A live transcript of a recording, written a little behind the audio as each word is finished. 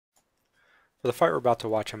For the fight we're about to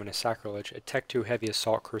watch, I'm in a Sacrilege, a Tech 2 heavy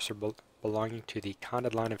assault cruiser belonging to the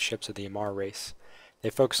conded line of ships of the Amar race.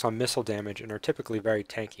 They focus on missile damage and are typically very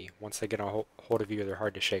tanky. Once they get a hold of you, they're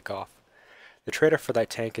hard to shake off. The trade-off for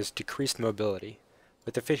that tank is decreased mobility.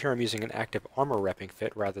 With the fit here, I'm using an active armor repping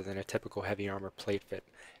fit rather than a typical heavy armor plate fit.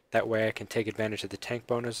 That way I can take advantage of the tank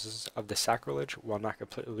bonuses of the Sacrilege while not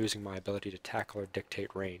completely losing my ability to tackle or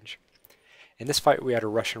dictate range. In this fight, we had a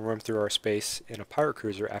Russian roam through our space in a pirate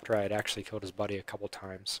cruiser after I had actually killed his buddy a couple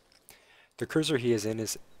times. The cruiser he is in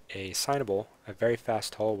is a Cynabal, a very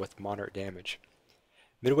fast hull with moderate damage.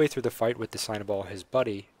 Midway through the fight with the Cynabal, his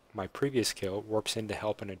buddy, my previous kill, warps in to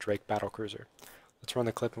help in a Drake battlecruiser. Let's run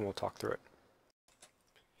the clip and we'll talk through it.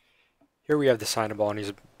 Here we have the Cynabal and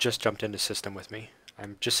he's just jumped into system with me.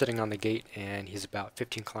 I'm just sitting on the gate and he's about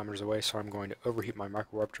 15 kilometers away, so I'm going to overheat my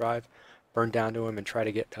micro warp drive, burn down to him, and try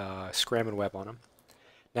to get Scram and Web on him.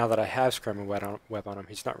 Now that I have Scram and Web on him,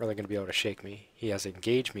 he's not really going to be able to shake me. He has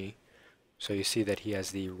engaged me, so you see that he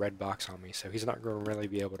has the red box on me, so he's not going to really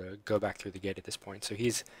be able to go back through the gate at this point, so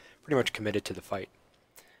he's pretty much committed to the fight.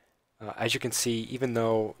 As you can see, even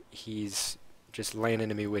though he's just laying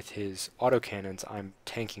into me with his autocannons, I'm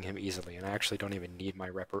tanking him easily, and I actually don't even need my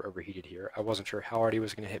repper overheated here. I wasn't sure how hard he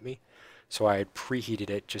was going to hit me, so I had preheated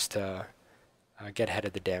it just to get ahead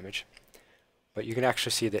of the damage. But you can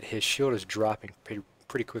actually see that his shield is dropping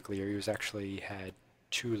pretty quickly here. He was actually had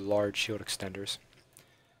 2 large shield extenders.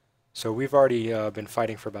 So we've already been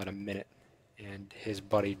fighting for about a minute, and his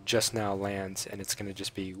buddy just now lands, and it's going to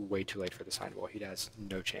just be way too late for the Cynabal. He has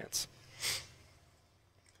no chance.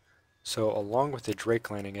 So along with the Drake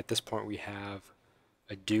landing, at this point we have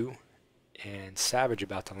a Dew and Savage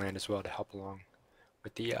about to land as well to help along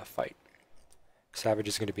with the fight. Savage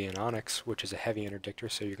is going to be an Onyx, which is a heavy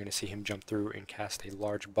interdictor, so you're going to see him jump through and cast a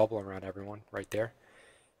large bubble around everyone right there,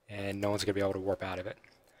 and no one's going to be able to warp out of it.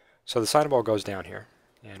 So the Cynabal goes down here,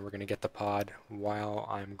 and we're going to get the pod while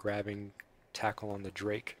I'm grabbing tackle on the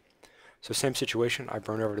Drake. So same situation, I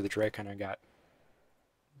burn over to the Drake and I got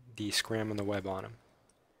the Scram and the Web on him.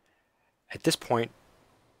 At this point,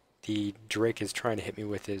 the Drake is trying to hit me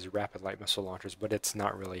with his rapid light missile launchers, but it's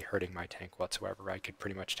not really hurting my tank whatsoever. I could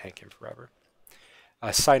pretty much tank him forever.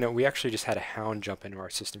 Side note, we actually just had a Hound jump into our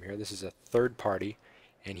system here. This is a third party,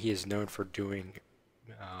 and he is known for doing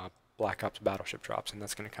Black Ops battleship drops, and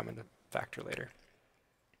that's going to come into factor later.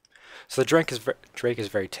 So the Drake is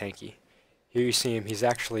very tanky. Here you see him, he's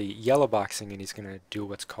actually yellow boxing, and he's going to do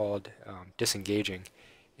what's called disengaging.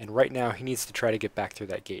 And right now he needs to try to get back through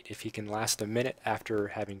that gate. If he can last a minute after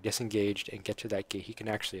having disengaged and get to that gate, he can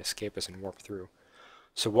actually escape us and warp through.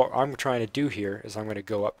 So what I'm trying to do here is I'm going to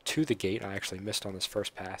go up to the gate. I actually missed on this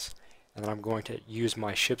first pass. And then I'm going to use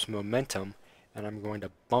my ship's momentum, and I'm going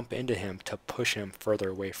to bump into him to push him further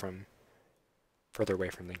away from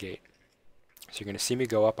the gate. So you're going to see me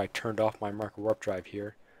go up. I turned off my micro warp drive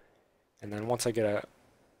here. And then once I get a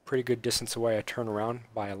pretty good distance away, I turn around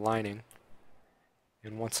by aligning.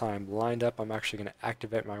 And once I'm lined up, I'm actually going to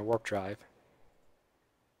activate my warp drive,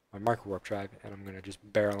 my micro warp drive, and I'm going to just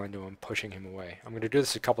barrel into him, pushing him away. I'm going to do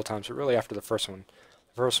this a couple times, but really after the first one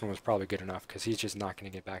was probably good enough because he's just not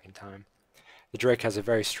going to get back in time. The Drake has a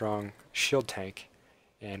very strong shield tank,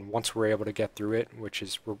 and once we're able to get through it, which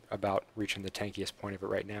is we're about reaching the tankiest point of it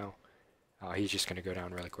right now, he's just going to go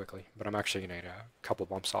down really quickly. But I'm actually going to get a couple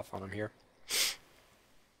bumps off on him here.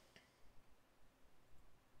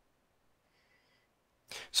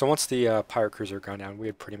 So once the pirate cruiser gone down, we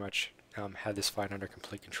had pretty much had this fight under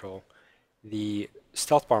complete control. The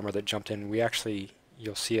stealth bomber that jumped in,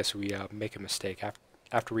 you'll see us, we make a mistake.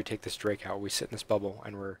 After we take this Drake out, we sit in this bubble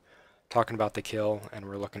and we're talking about the kill, and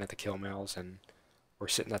we're looking at the kill mails, and we're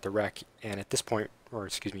sitting at the wreck. And at this point, or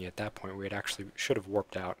excuse me, at that point, we should have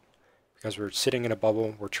warped out because we're sitting in a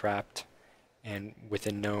bubble, we're trapped, and with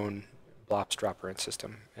a known BLOPs dropper in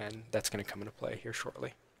system, and that's going to come into play here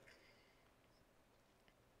shortly.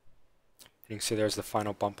 You can see there's the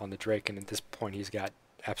final bump on the Drake, and at this point he's got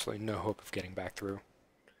absolutely no hope of getting back through.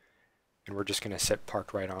 And we're just going to sit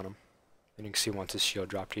parked right on him. And you can see once his shield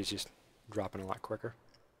dropped, he's just dropping a lot quicker.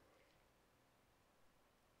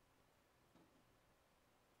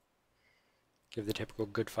 Give the typical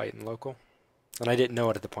good fight in local. And I didn't know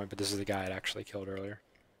it at the point, but this is the guy I'd actually killed earlier.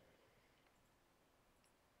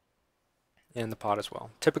 And the pod as well.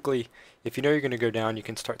 Typically, if you know you're going to go down, you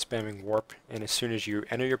can start spamming warp, and as soon as you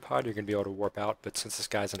enter your pod, you're going to be able to warp out, but since this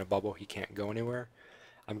guy's in a bubble, he can't go anywhere.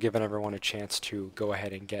 I'm giving everyone a chance to go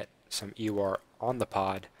ahead and get some EOR on the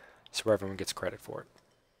pod so everyone gets credit for it.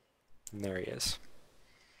 And there he is.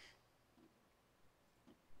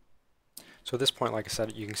 So at this point, like I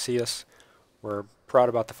said, you can see us. We're proud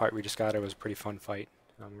about the fight we just got. It was a pretty fun fight.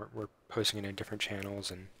 We're posting it in different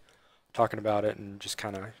channels and talking about it and just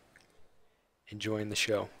kind of enjoying the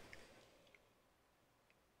show.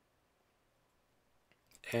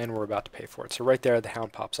 And we're about to pay for it. So right there, the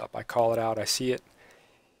hound pops up. I call it out, I see it,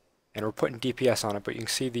 and we're putting DPS on it, but you can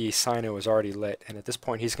see the Cyno is already lit, and at this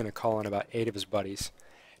point he's going to call in about 8 of his buddies.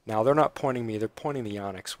 Now they're not pointing me, they're pointing the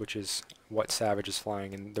Onyx, which is what Savage is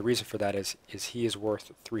flying, and the reason for that is he is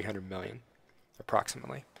worth 300 million,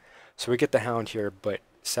 approximately. So we get the hound here, but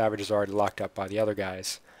Savage is already locked up by the other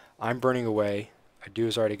guys. I'm burning away, Adu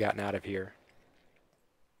has already gotten out of here.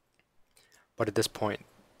 But at this point,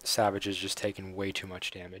 Savage is just taking way too much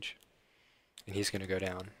damage, and he's going to go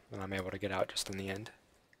down, and I'm able to get out just in the end.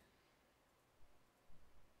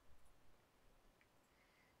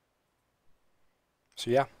 So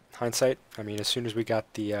yeah, hindsight, I mean, as soon as we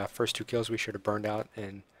got the first 2 kills, we should have burned out,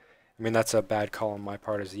 and I mean, that's a bad call on my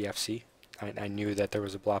part as the FC. I knew that there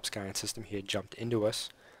was a BLOP Scion system, he had jumped into us,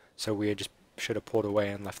 so we had just should have pulled away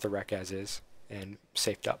and left the wreck as is, and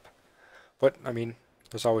safed up. But, I mean,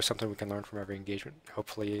 there's always something we can learn from every engagement.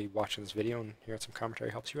 Hopefully watching this video and hearing some commentary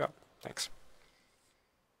helps you out. Thanks.